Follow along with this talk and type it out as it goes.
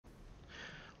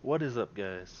What is up,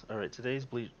 guys? All right, today's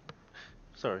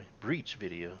breach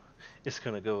video is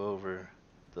gonna go over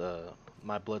the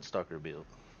my Bloodstalker build.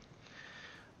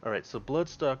 All right, so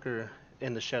Bloodstalker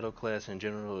in the Shadow class in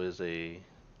general is a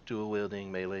dual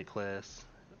wielding melee class,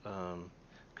 um,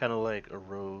 kind of like a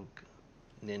rogue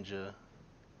ninja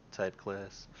type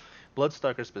class.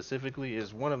 Bloodstalker specifically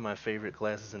is one of my favorite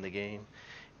classes in the game.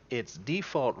 Its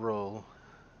default role,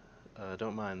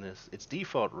 don't mind this, its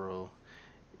default role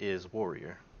is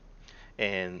warrior,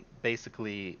 and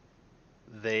basically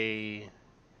they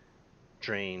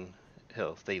drain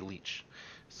health. They leech.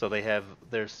 So they have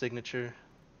their signature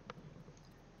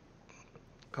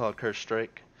called Curse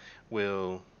Strike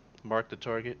will mark the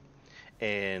target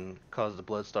and cause the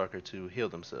Bloodstalker to heal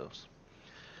themselves.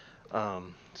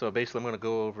 So basically, I'm going to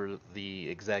go over the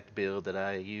exact build that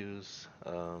I use,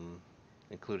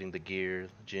 including the gear,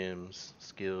 gems,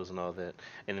 skills, and all that,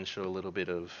 and then show a little bit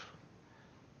of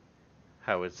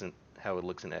how how it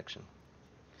looks in action.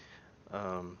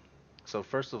 Um, so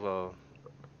first of all,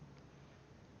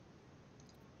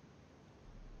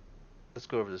 let's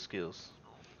go over the skills.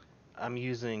 I'm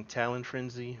using Talon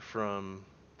Frenzy from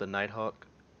the Nighthawk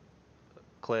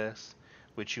class,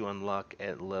 which you unlock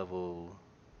at level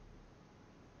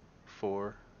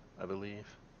 4, I believe.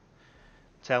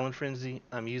 Talon Frenzy,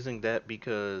 I'm using that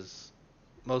because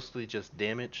mostly just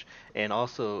damage, and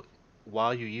also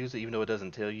while you use it, even though it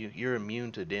doesn't tell you, you're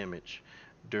immune to damage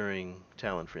during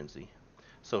Talon Frenzy.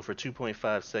 So for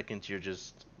 2.5 seconds, you're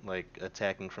just like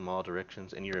attacking from all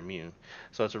directions, and you're immune.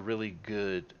 So it's a really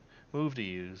good move to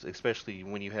use, especially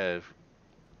when you have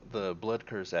the blood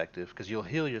curse active, because you'll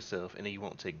heal yourself and then you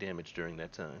won't take damage during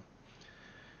that time.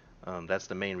 That's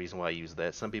the main reason why I use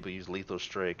that. Some people use lethal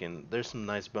strike, and there's some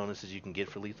nice bonuses you can get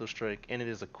for lethal strike, and it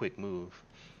is a quick move.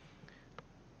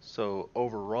 So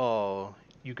overall,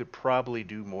 you could probably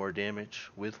do more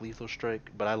damage with lethal strike,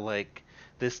 but I like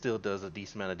this still does a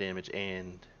decent amount of damage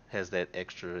and has that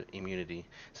extra immunity.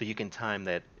 So you can time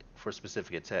that for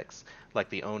specific attacks, like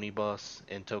the Oni boss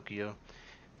in Tokyo.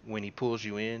 When he pulls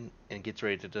you in and gets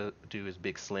ready to do his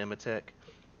big slam attack,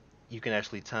 you can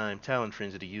actually time Talon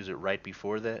Frenzy to use it right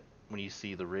before that when you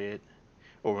see the red,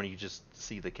 or when you just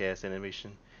see the cast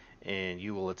animation, and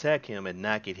you will attack him and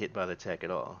not get hit by the attack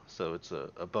at all. So it's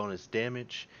a bonus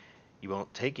damage. You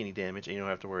won't take any damage, and you don't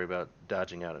have to worry about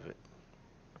dodging out of it.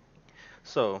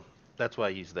 So that's why I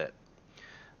use that.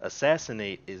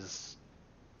 Assassinate is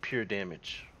pure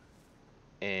damage,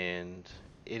 and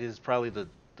it is probably the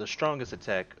strongest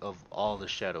attack of all the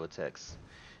shadow attacks,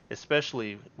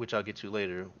 especially, which I'll get to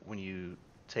later, when you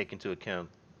take into account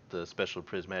the special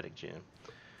prismatic gem.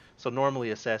 So normally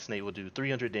Assassinate will do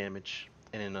 300 damage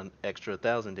and then an extra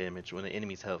 1,000 damage when the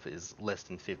enemy's health is less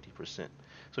than 50%.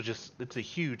 So just it's a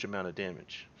huge amount of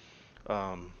damage.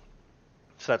 Um,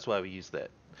 so that's why we use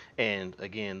that. And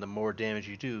again, the more damage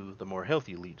you do, the more health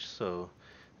you leech. So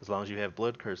as long as you have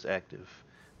Blood Curse active,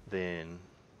 then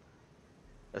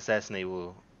Assassinate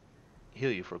will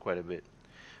heal you for quite a bit.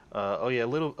 Oh yeah, a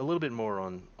little bit more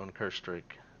on Curse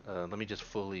Strike. Let me just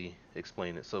fully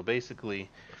explain it. So basically,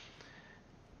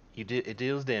 it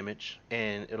deals damage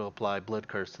and it'll apply blood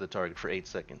curse to the target for 8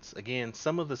 seconds. Again,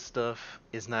 some of the stuff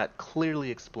is not clearly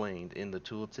explained in the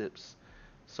tooltips,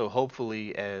 so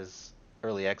hopefully as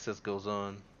early access goes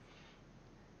on,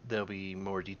 there'll be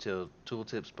more detailed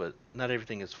tooltips, but not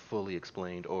everything is fully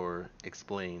explained or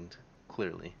explained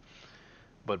clearly.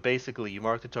 But basically, you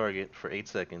mark the target for 8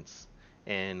 seconds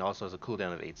and also has a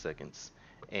cooldown of 8 seconds.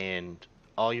 And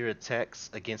all your attacks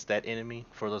against that enemy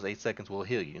for those 8 seconds will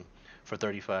heal you for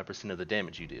 35% of the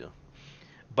damage you deal.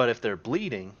 But if they're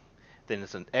bleeding, then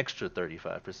it's an extra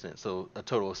 35%. So a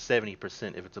total of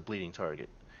 70% if it's a bleeding target.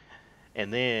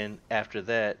 And then after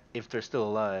that, if they're still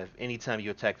alive, anytime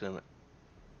you attack them,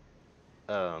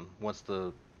 once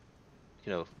the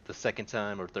second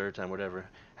time or third time, whatever,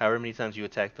 however many times you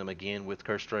attack them again with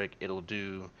Curse Strike, it'll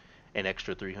do an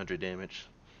extra 300 damage.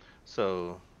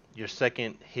 So your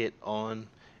second hit on,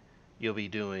 you'll be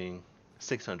doing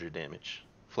 600 damage,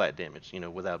 flat damage,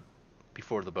 without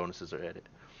before the bonuses are added,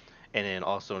 and then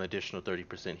also an additional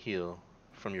 30% heal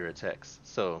from your attacks.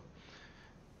 So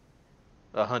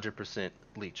 100%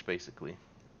 leech basically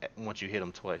once you hit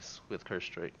them twice with Curse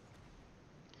Strike.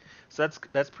 So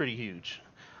that's pretty huge.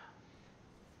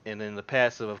 And then the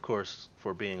passive, of course,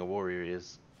 for being a warrior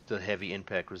is the heavy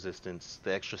impact resistance,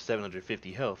 the extra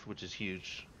 750 health, which is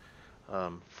huge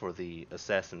for the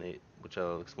assassinate, which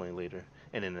I'll explain later,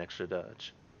 and then an extra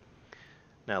dodge.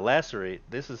 Now, lacerate,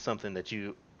 this is something that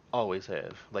you always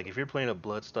have. Like if you're playing a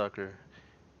Bloodstalker,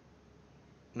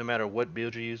 no matter what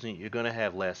build you're using, you're gonna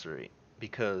have lacerate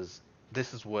because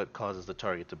this is what causes the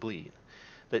target to bleed.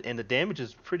 And the damage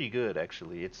is pretty good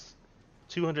actually. It's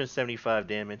 275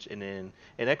 damage and then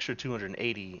an extra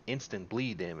 280 instant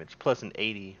bleed damage plus an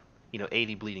 80,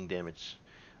 80 bleeding damage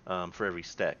for every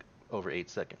stack over 8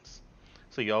 seconds.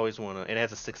 So you always want to, and it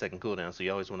has a 6-second cooldown, so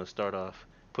you always want to start off,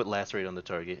 put Lacerate on the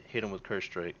target, hit him with Curse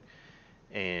Strike,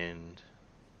 and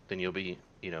then you'll be,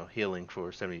 healing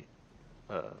for 70%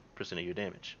 of your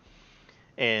damage.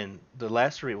 And the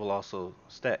Lacerate will also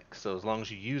stack, so as long as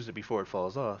you use it before it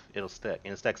falls off, it'll stack,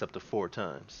 and it stacks up to 4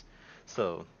 times.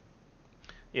 So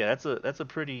yeah, that's a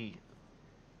pretty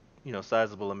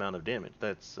sizable amount of damage.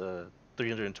 That's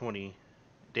 320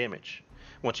 damage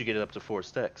once you get it up to 4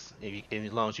 stacks. And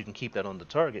as long as you can keep that on the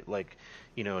target, like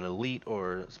an elite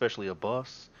or especially a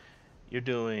boss, you're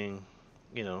doing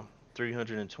you know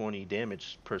 320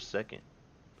 damage per second.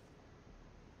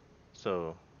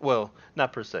 So well,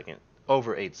 not per second,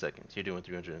 over 8 seconds, you're doing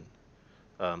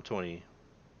 320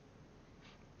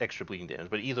 extra bleeding damage.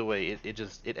 But either way,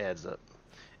 it adds up.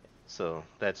 So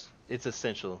it's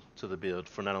essential to the build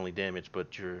for not only damage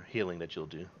but your healing that you'll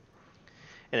do.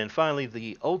 And then finally,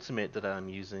 the ultimate that I'm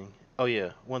using. Oh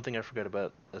yeah, one thing I forgot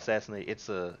about Assassinate. It's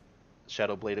a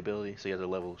Shadow Blade ability, so you have to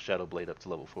level Shadow Blade up to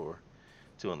level 4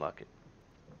 to unlock it.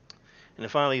 And then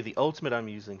finally, the ultimate I'm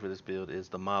using for this build is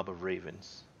the Mob of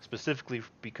Ravens, specifically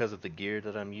because of the gear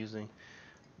that I'm using.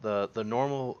 The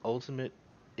normal ultimate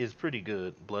is pretty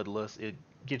good, Bloodlust. It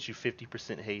gets you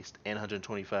 50% haste and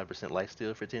 125%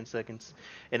 lifesteal for 10 seconds.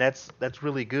 And that's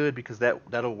really good because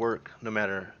that'll work no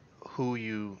matter who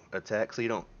you attack. So you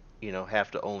don't,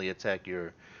 have to only attack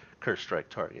your Curse Strike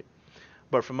target.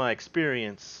 But from my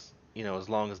experience, as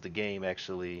long as the game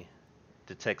actually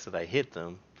detects that I hit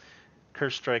them,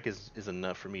 Curse Strike is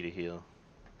enough for me to heal.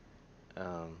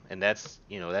 And that's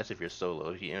if you're solo.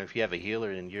 If you have a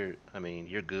healer and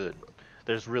you're good.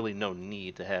 There's really no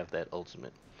need to have that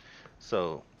ultimate.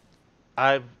 So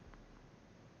I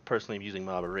personally am using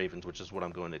Mob of Ravens, which is what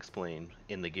I'm going to explain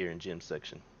in the gear and gem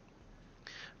section.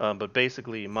 But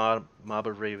basically, Mob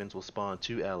of Ravens will spawn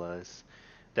 2 allies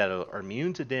that are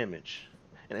immune to damage,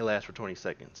 and they last for 20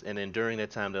 seconds. And then during that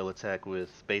time, they'll attack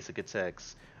with basic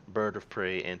attacks, Bird of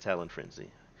Prey, and Talon Frenzy.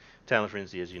 Talon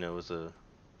Frenzy, as you know, is a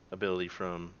ability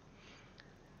from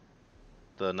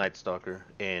the Night Stalker,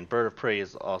 and Bird of Prey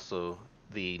is also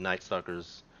the Night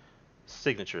Stalker's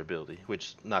signature ability,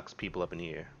 which knocks people up in the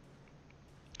air.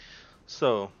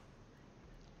 So,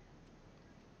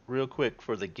 real quick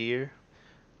for the gear,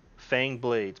 Fang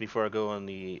Blades, before I go on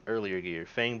the earlier gear,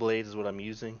 Fang Blades is what I'm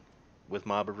using with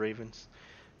Mob of Ravens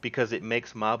because it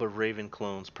makes Mob of Raven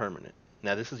clones permanent.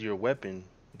 Now, this is your weapon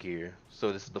gear,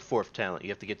 so this is the 4th talent. You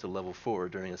have to get to level 4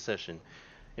 during a session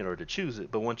in order to choose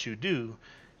it. But once you do,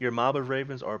 your Mob of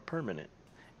Ravens are permanent.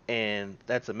 And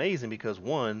that's amazing because,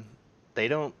 one, they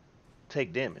don't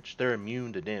take damage, they're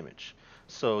immune to damage.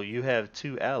 So you have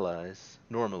 2 allies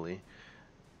normally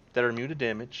that are immune to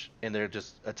damage and they're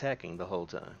just attacking the whole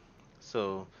time.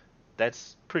 So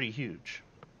that's pretty huge.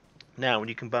 Now, when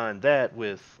you combine that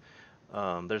with,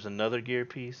 there's another gear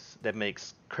piece that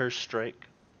makes Curse Strike,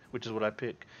 which is what I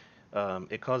pick.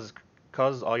 It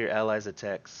causes all your allies'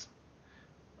 attacks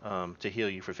to heal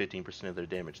you for 15% of their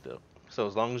damage, though. So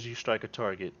as long as you strike a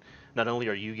target, not only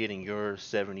are you getting your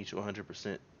 70 to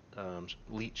 100%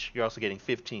 leech, you're also getting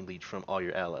 15 leech from all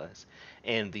your allies.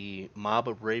 And the Mob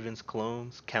of Ravens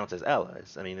clones counts as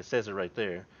allies. I mean, it says it right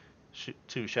there,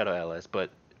 2 shadow allies,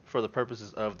 but for the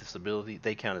purposes of this ability,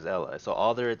 they count as allies. So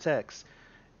all their attacks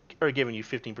are giving you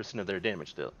 15% of their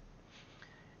damage dealt.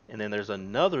 And then there's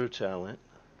another talent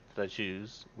that I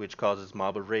choose, which causes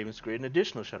Mob of Ravens to create an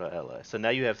additional shadow ally. So now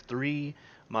you have 3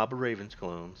 Mob of Ravens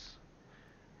clones.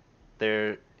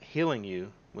 They're healing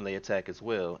you when they attack as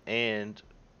well, and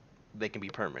they can be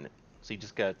permanent. So you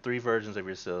just got 3 versions of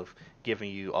yourself giving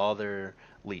you all their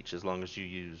leech as long as you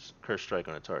use Curse Strike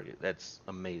on a target. That's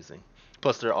amazing.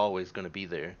 Plus, they're always going to be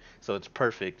there, so it's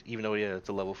perfect. Even though yeah, it's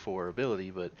a level 4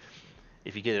 ability, but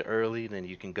if you get it early, then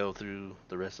you can go through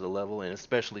the rest of the level, and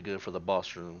especially good for the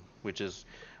boss room, which is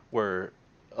where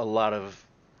a lot of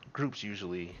groups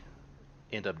usually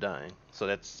end up dying. So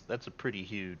that's a pretty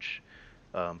huge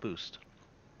boost.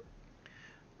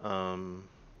 Um,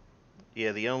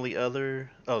 yeah, the only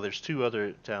other there's 2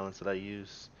 other talents that I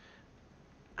use.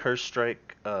 Curse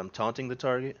Strike, taunting the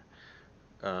target.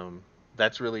 Um,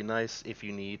 that's really nice if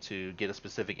you need to get a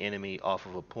specific enemy off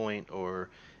of a point, or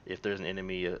if there's an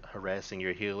enemy harassing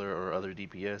your healer or other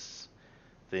DPS,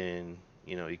 then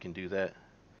you can do that.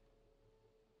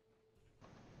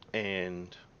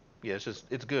 And yeah,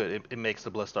 it's good. It makes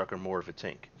the Bloodstalker more of a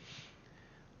tank.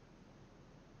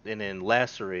 And then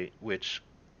Lacerate, which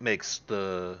makes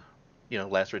the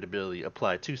Lacerate ability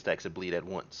apply 2 stacks of bleed at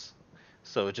once.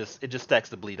 So it just stacks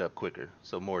the bleed up quicker,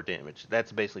 so more damage.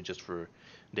 That's basically just for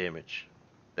damage.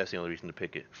 That's the only reason to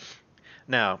pick it.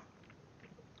 Now,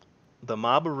 the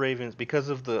Mob of Ravens, because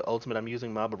of the ultimate I'm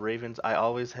using Mob of Ravens, I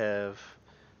always have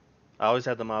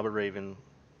the Mob of Raven,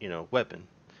 weapon.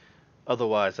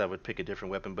 Otherwise, I would pick a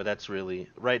different weapon, but that's really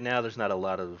right now there's not a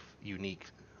lot of unique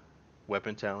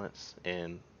weapon talents,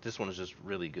 and this one is just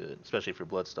really good, especially for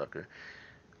Bloodstalker.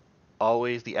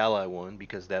 Always the ally one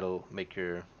because that'll make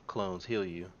your clones heal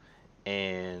you,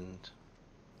 and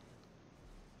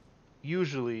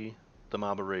usually the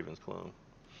Mob of Ravens clone.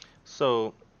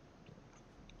 So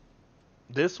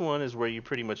this one is where you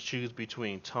pretty much choose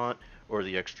between taunt or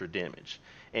the extra damage.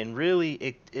 And really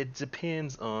it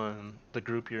depends on the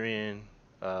group you're in,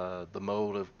 the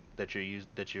mode of that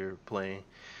you're playing,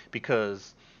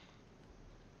 because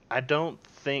I don't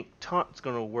think taunt's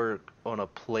gonna work on a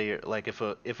player. Like if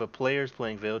a player's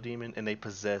playing Veil Demon and they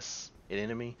possess an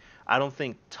enemy, I don't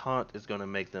think taunt is gonna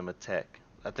make them attack.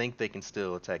 I think they can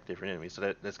still attack different enemies,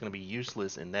 so that's gonna be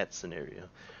useless in that scenario.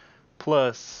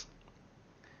 Plus,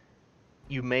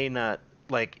 you may not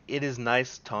like it is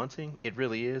nice taunting, it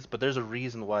really is, but there's a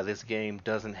reason why this game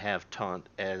doesn't have taunt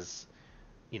as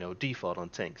default on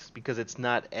tanks because it's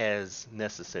not as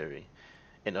necessary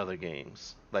in other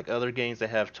games. Like other games that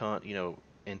have taunt,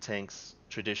 in tanks,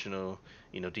 traditional,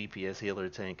 DPS healer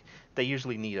tank, they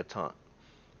usually need a taunt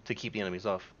to keep the enemies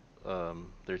off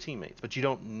their teammates. But you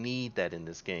don't need that in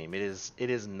this game. It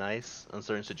is nice in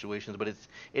certain situations, but it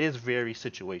is very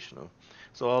situational.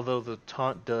 So although the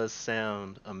taunt does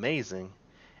sound amazing,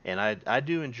 and I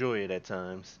do enjoy it at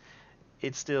times,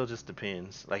 it still just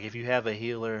depends. Like if you have a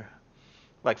healer,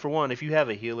 like for one, if you have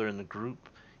a healer in the group,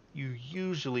 you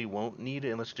usually won't need it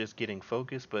unless you're just getting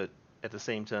focused, but at the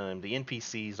same time, the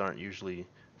NPCs aren't usually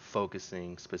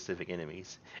focusing specific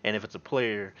enemies. And if it's a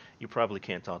player, you probably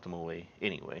can't taunt them away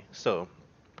anyway. So,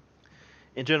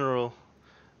 in general,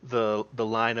 the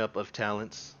lineup of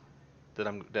talents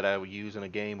that I would use in a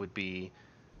game would be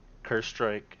Curse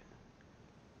Strike,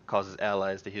 causes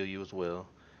allies to heal you as well.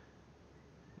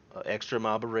 Extra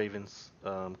Mob of Ravens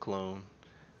clone,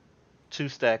 2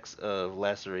 stacks of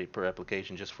Lacerate per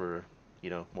application just for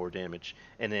more damage,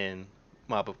 and then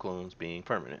Mob of Clones being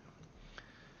permanent.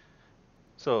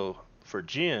 So for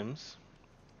gems,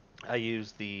 I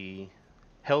use the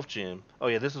health gem. Oh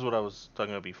yeah, this is what I was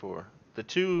talking about before. The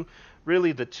two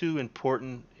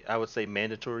important, I would say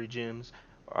mandatory gems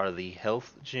are the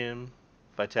health gem,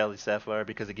 Vitality Sapphire,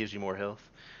 because it gives you more health.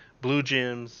 Blue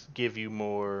gems give you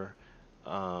more,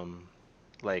 um,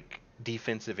 like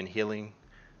defensive and healing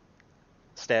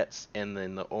stats, and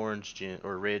then the orange gem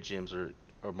or red gems are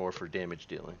more for damage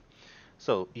dealing.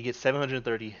 So you get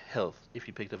 730 health if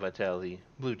you pick the Vitality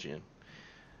blue gem.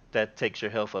 That takes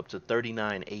your health up to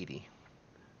 3980.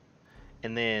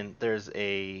 And then there's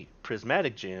a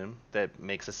prismatic gem that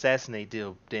makes assassinate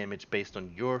deal damage based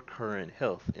on your current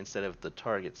health instead of the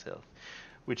target's health,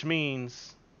 which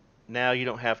means now you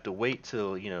don't have to wait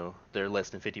till they're less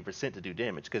than 50% to do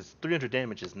damage, because 300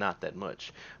 damage is not that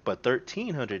much, but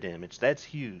 1300 damage, that's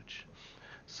huge.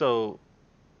 So,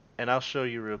 and I'll show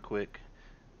you real quick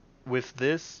with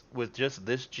just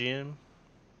this gem.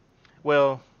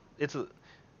 Well, it's a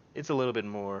little bit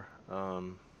more.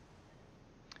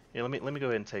 Yeah, let me go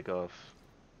ahead and take off.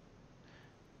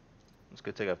 Let's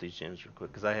go take off these gems real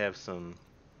quick because I have some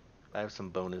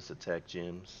bonus attack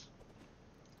gems.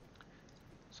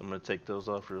 So I'm gonna take those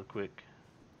off real quick.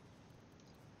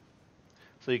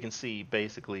 So you can see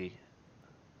basically.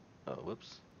 Oh,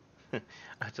 whoops!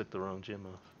 I took the wrong gem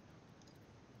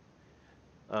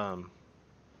off.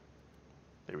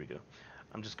 There we go.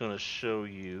 I'm just gonna show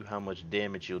you how much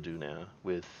damage you'll do now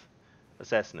with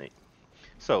assassinate.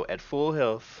 So at full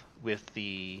health with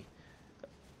the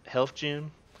health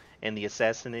gem and the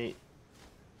assassinate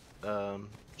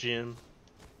gem,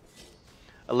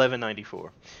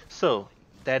 1194. So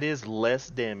that is less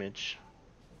damage.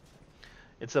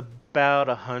 It's about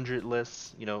 100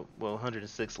 less,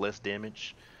 106 less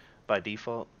damage by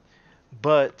default.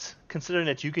 But considering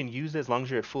that you can use it as long as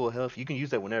you're at full health, you can use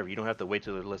that whenever. You don't have to wait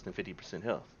till they're less than 50%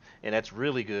 health. And that's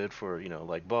really good for,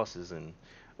 like bosses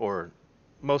or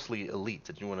mostly elites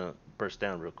that you want to burst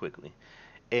down real quickly.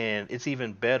 And it's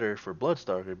even better for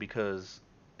Bloodstalker because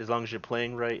as long as you're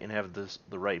playing right and have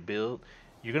the right build,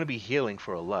 you're gonna be healing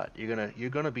for a lot. You're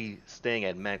gonna be staying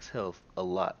at max health a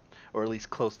lot, or at least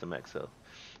close to max health.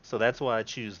 So that's why I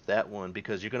choose that one,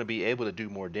 because you're gonna be able to do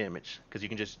more damage because you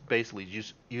can just basically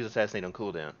use assassinate on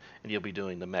cooldown and you'll be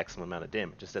doing the maximum amount of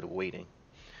damage instead of waiting.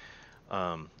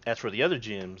 As for the other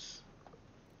gems,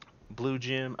 blue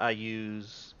gem I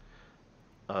use.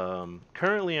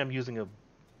 Currently I'm using a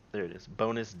There it is.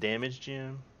 Bonus damage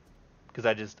gem. Because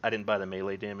I didn't buy the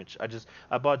melee damage.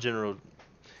 I bought general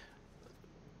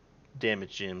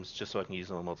damage gems just so I can use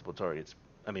them on multiple targets.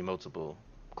 I mean multiple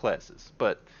classes.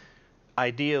 But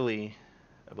ideally,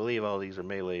 I believe all these are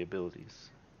melee abilities.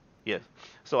 Yes.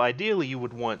 So ideally you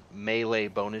would want melee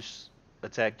bonus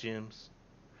attack gems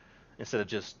instead of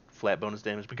just flat bonus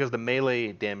damage because the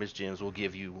melee damage gems will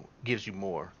gives you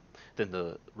more than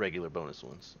the regular bonus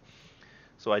ones.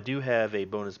 So I do have a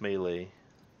bonus melee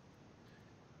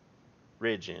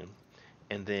red gem,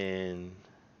 and then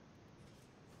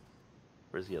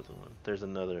where's the other one? There's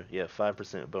another, yeah,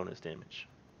 5% bonus damage.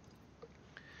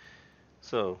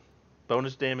 So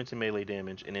bonus damage and melee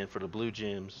damage, and then for the blue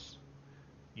gems,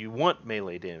 you want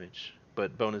melee damage,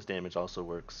 but bonus damage also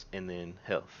works, and then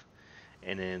health.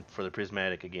 And then for the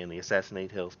prismatic again, the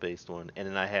assassinate health based one, and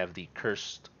then I have the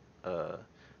cursed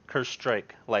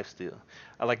strike lifesteal.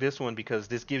 I like this one because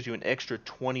this gives you an extra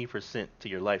 20% to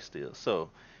your lifesteal.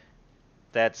 So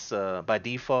that's by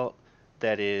default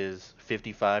that is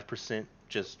 55%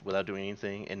 just without doing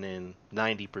anything, and then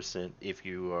 90% if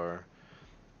you are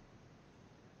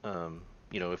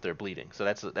if they're bleeding. So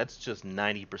that's just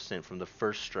 90% from the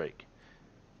first strike.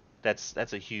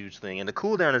 That's a huge thing. And the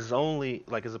cooldown is only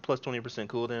like is a plus 20%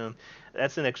 cooldown.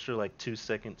 That's an extra like 2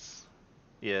 seconds.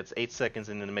 Yeah, it's 8 seconds,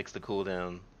 and then it makes the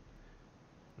cooldown,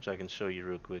 which I can show you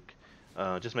real quick.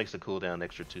 Just makes the cooldown an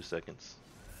extra 2 seconds.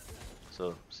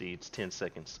 So see, it's 10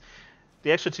 seconds.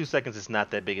 The extra 2 seconds is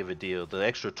not that big of a deal. The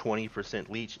extra 20%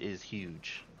 leech is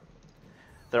huge.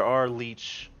 There are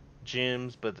leech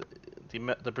gems, but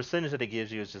the percentage that it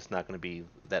gives you is just not going to be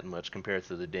that much compared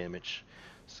to the damage.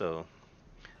 So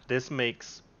this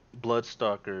makes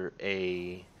Bloodstalker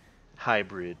a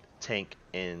hybrid tank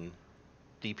and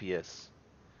DPS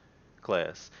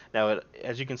class. Now,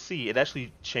 as you can see, it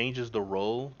actually changes the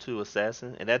role to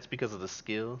assassin, and that's because of the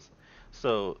skills.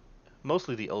 So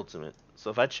mostly the ultimate. So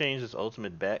if I change this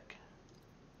ultimate back,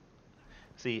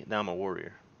 see, now I'm a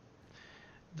warrior.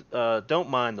 Don't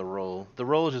mind the role. The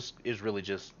role is really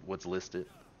just what's listed,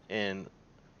 and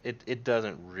it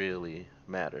doesn't really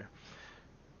matter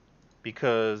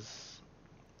because,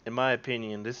 in my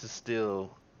opinion, this is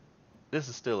still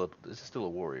a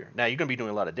warrior. Now you're gonna be doing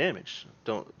a lot of damage.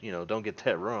 Don't get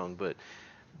that wrong, but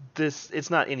it's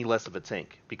not any less of a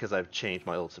tank because I've changed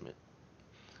my ultimate.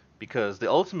 Because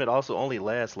the ultimate also only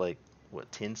lasts like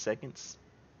what 10 seconds?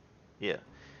 Yeah.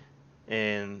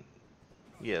 And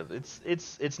yeah,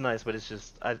 it's nice, but it's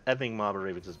just I think Mob of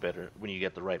Ravens is better when you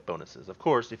get the right bonuses. Of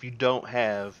course, if you don't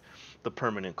have the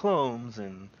permanent clones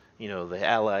and the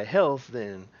ally health,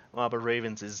 then Mob of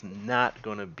Ravens is not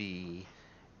gonna be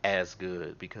as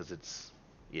good because it's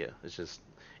just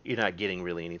you're not getting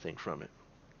really anything from it.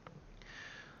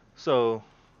 So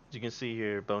as you can see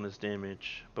here, bonus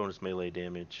damage, bonus melee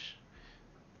damage,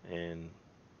 and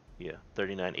yeah,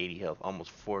 3980 health,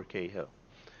 almost 4k health.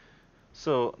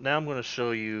 So now I'm going to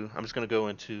show you, I'm just going to go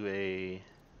into a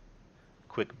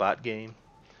quick bot game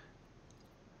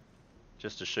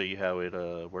just to show you how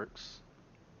it works.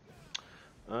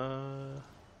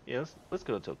 Yeah, let's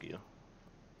go to Tokyo.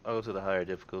 I'll go to the higher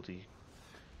difficulty.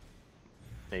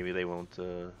 Maybe they won't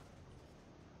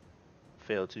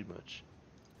fail too much.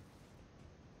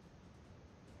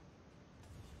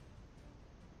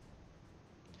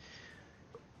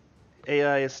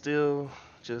 AI is still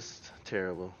just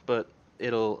terrible, but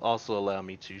it'll also allow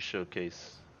me to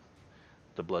showcase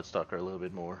the Bloodstalker a little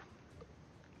bit more.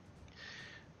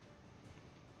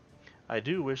 I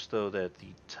do wish though that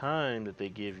the time that they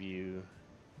give you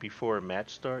before a match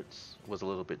starts was a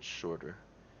little bit shorter.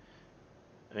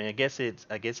 I mean, I guess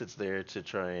it's there to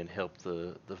try and help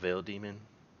the Veil Demon,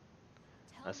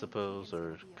 I suppose,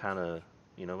 or kind of,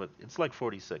 but it's like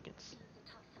 40 seconds.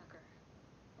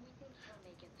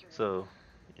 So,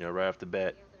 right off the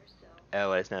bat,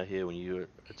 allies now here when you're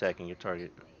attacking your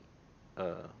target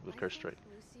with Curse Strike.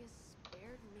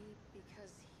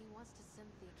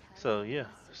 So yeah,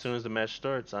 as soon as the match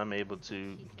starts, I'm able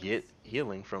to get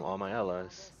healing from all my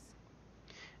allies.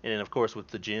 And then of course with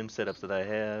the gym setups that I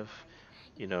have,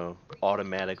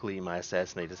 automatically my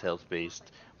assassinate is health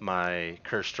based. My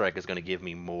Curse Strike is going to give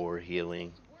me more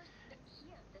healing.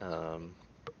 Um,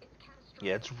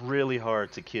 yeah, it's really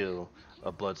hard to kill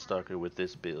a Bloodstalker with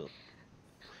this build.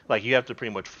 Like you have to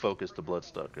pretty much focus the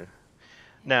Bloodstalker.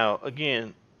 Now,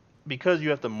 again, because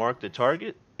you have to mark the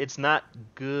target, it's not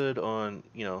good on,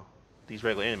 these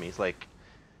regular enemies. Like,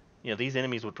 these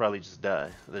enemies would probably just die.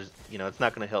 It's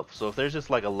not going to help. So if there's just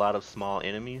like a lot of small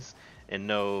enemies and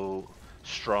no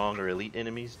strong or elite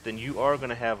enemies, then you are going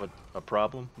to have a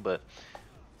problem. But,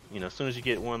 as soon as you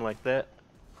get one like that,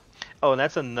 Oh, and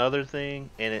that's another thing,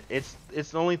 and it's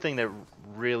the only thing that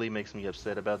really makes me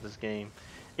upset about this game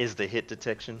is the hit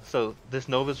detection. So this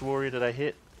Novus Warrior that I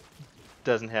hit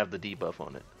doesn't have the debuff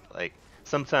on it. Like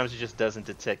sometimes it just doesn't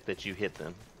detect that you hit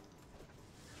them.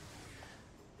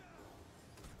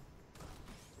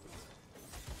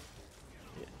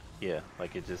 Yeah,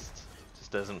 like it just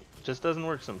doesn't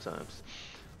work sometimes.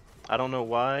 I don't know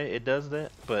why it does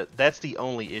that, but that's the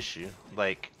only issue.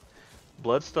 Like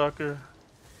Bloodstalker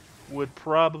would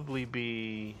probably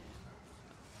be,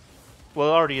 well,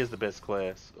 it already is the best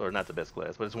class, or not the best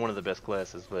class, but it's one of the best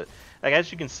classes. But like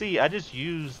as you can see, I just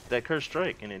used that Curse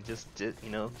Strike, and it just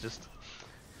just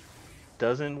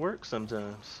doesn't work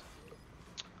sometimes.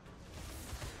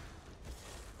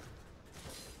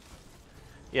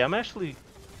 Yeah, I'm actually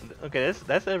okay.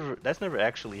 That's never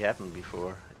actually happened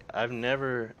before. I've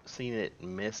never seen it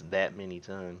miss that many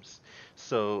times.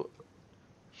 So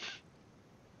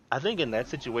I think in that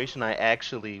situation, I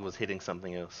actually was hitting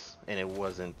something else, and it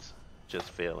wasn't just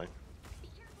failing.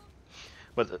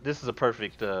 But this is a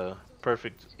perfect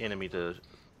enemy to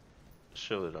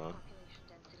show it on.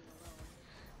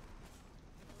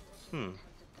 Hmm.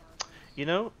 You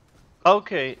know,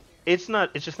 okay, it's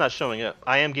not. It's just not showing up.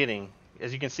 I am getting,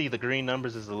 as you can see, the green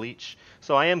numbers is the leech,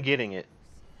 so I am getting it.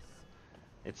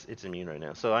 It's immune right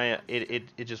now, so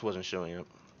it just wasn't showing up.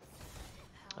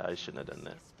 I shouldn't have done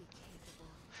that.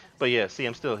 But yeah, see,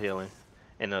 I'm still healing,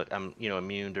 and I'm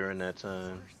immune during that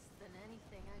time,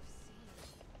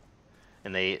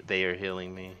 and they are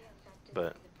healing me.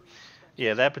 But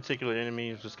yeah, that particular enemy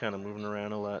is just kind of moving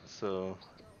around a lot, so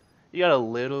you got a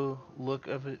little look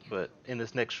of it, but in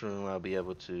this next room I'll be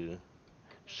able to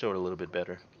show it a little bit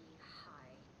better.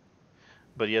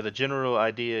 But yeah, the general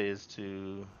idea is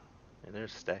to, and they're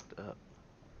stacked up.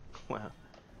 Wow.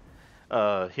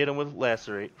 Hit them with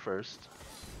lacerate first,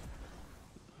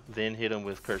 then hit them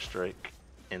with curse strike,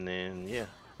 and then yeah,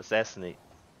 assassinate.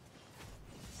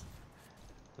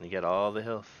 And you got all the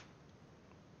health.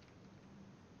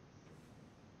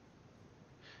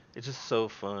 It's just so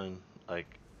fun. Like,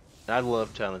 I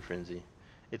love Talent Frenzy.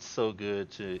 It's so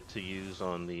good to use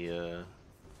on the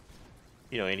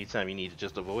anytime you need to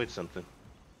just avoid something.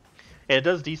 And it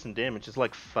does decent damage. It's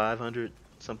like 500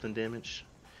 something damage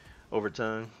over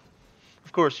time.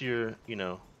 Of course, you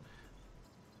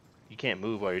can't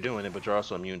move while you're doing it, but you're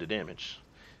also immune to damage.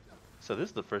 So this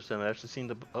is the first time I've actually seen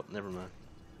the. Oh, never mind.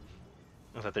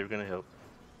 I thought they were gonna help.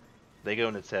 They go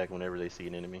and attack whenever they see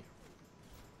an enemy.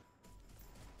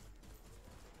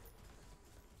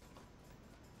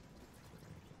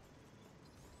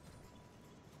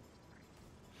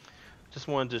 I just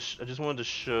wanted to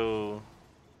show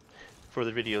for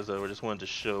the videos though. I just wanted to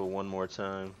show one more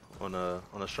time on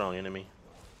a strong enemy.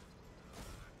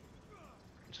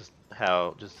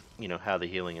 How the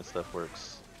healing and stuff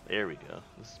works. There we go.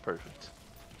 This is perfect.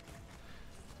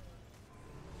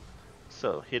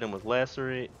 So hit him with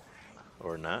lacerate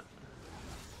or not.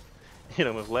 Hit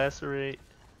him with lacerate.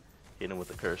 Hit him with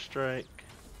a curse strike.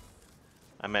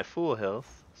 I'm at full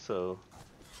health, so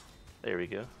there we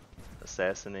go.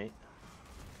 Assassinate.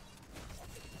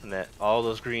 And that all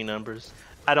those green numbers.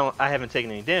 I haven't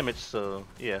taken any damage, so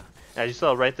yeah. As you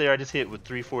saw right there, I just hit with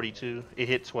 342. It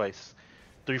hit twice.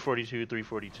 342,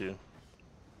 342.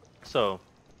 So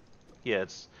yeah,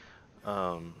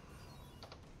 um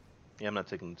yeah, I'm not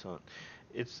taking the taunt.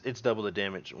 It's double the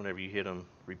damage whenever you hit them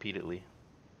repeatedly.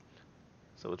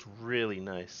 So it's really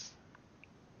nice.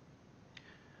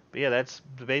 But yeah, that's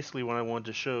basically what I wanted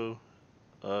to show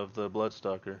of the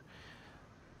Bloodstalker.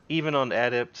 Even on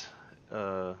Adept,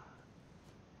 uh,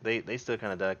 they still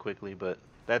kind of die quickly, but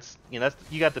that's you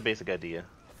got the basic idea.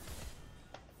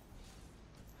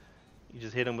 You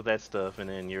just hit them with that stuff, and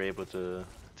then you're able to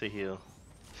heal.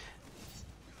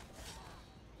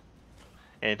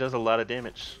 And it does a lot of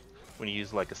damage when you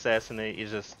use like Assassinate.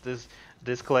 It's just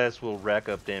this class will rack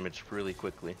up damage really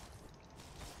quickly,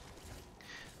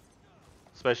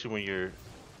 especially when you're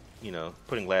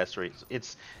putting lacerates.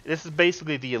 This is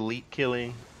basically the elite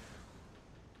killing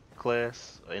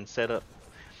class and setup.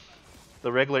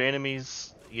 The regular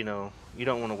enemies, you don't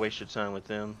want to waste your time with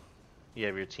them. You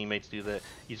have your teammates do that.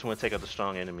 You just want to take out the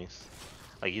strong enemies.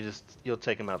 Like you'll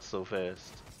take them out so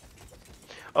fast.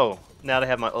 Oh, now to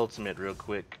have my ultimate real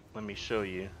quick. Let me show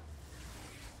you.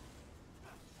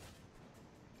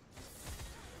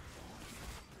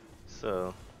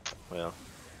 So, well,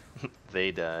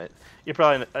 they died. You're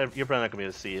probably not gonna be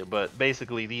able to see it, but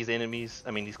basically these enemies,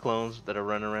 I mean these clones that are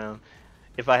running around,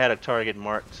 if I had a target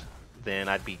marked, then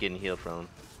I'd be getting healed from.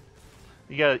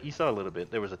 You saw a little bit.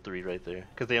 There was a 3 right there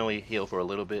because they only heal for a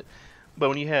little bit. But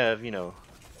when you have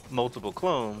multiple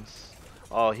clones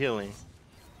all healing,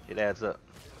 It adds up.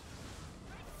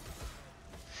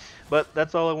 But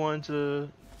that's all I wanted to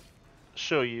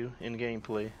show you in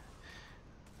gameplay.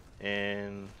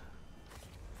 And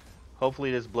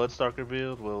hopefully this Bloodstalker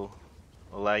build will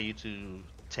allow you to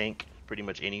tank pretty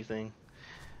much anything,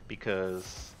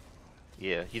 because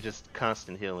yeah, you just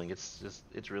constant healing.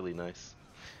 It's really nice.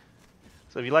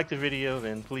 So if you liked the video,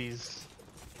 then please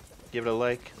give it a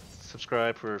like,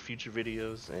 subscribe for future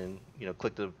videos, and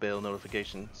click the bell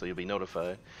notification so you'll be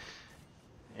notified.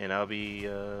 And I'll be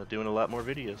doing a lot more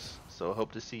videos. So I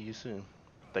hope to see you soon.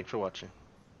 Thanks for watching.